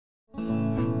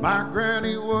My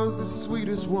granny was the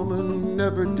sweetest woman,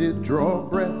 never did draw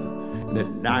breath. And at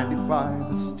 95, I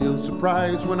was still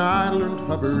surprised when I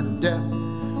learned of her death.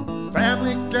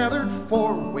 Family gathered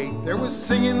for a wake. There was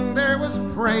singing, there was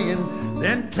praying.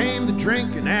 Then came the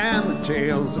drinking and the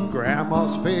tales of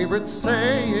Grandma's favorite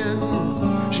saying.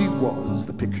 She was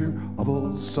the picture of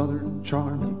old Southern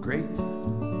charm and grace,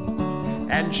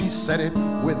 and she said it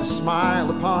with a smile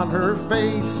upon her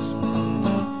face.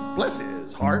 Bless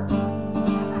his heart,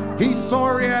 he's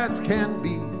sorry as can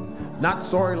be, not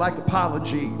sorry like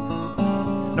apology.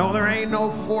 No, there ain't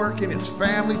no fork in his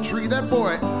family tree. That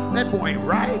boy ain't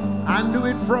right. I knew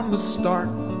it from the start.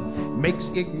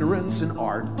 Makes ignorance an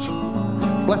art.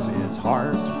 Bless his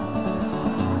heart.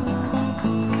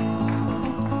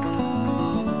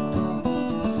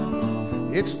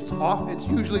 It's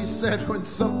usually said when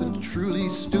something truly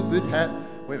stupid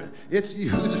It's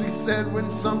usually said when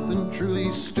something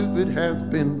truly stupid has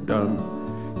been done.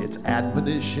 It's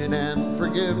admonition and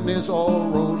forgiveness all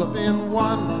rolled up in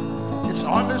one. It's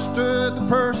understood the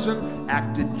person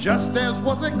acted just as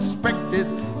was expected.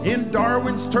 In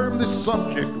Darwin's term, this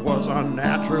subject was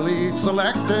unnaturally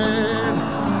selected.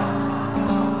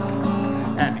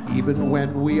 And even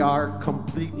when we are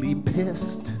completely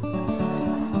pissed,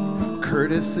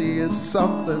 courtesy is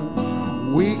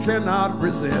something we cannot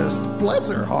resist. Bless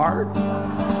her heart.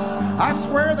 I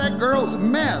swear that girl's a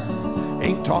mess.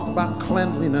 Ain't talk about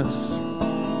cleanliness.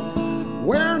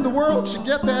 Where in the world she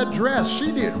get that dress?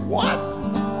 She did what?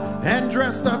 And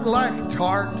dressed up like a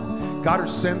tart. Got her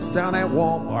sense down at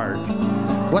Walmart.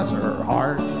 Bless her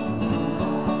heart.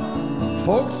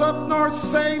 Folks up north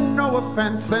say no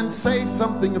offense, then say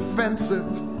something offensive.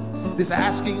 This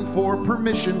asking for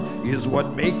permission is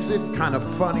what makes it kind of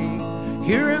funny.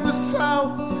 Here in the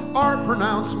South, our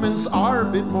pronouncements are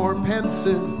a bit more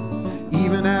pensive.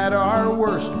 Even at our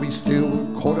worst, we still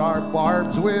coat our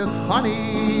barbs with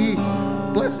honey.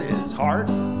 Bless his heart.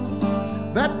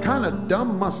 That kind of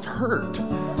dumb must hurt.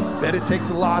 Bet it takes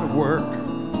a lot of work.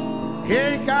 He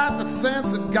ain't got the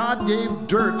sense that God gave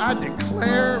dirt. I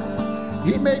declare,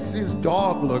 he makes his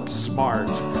dog look smart.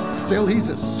 Still, he's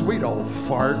a sweet old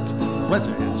fart. Bless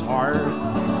his heart.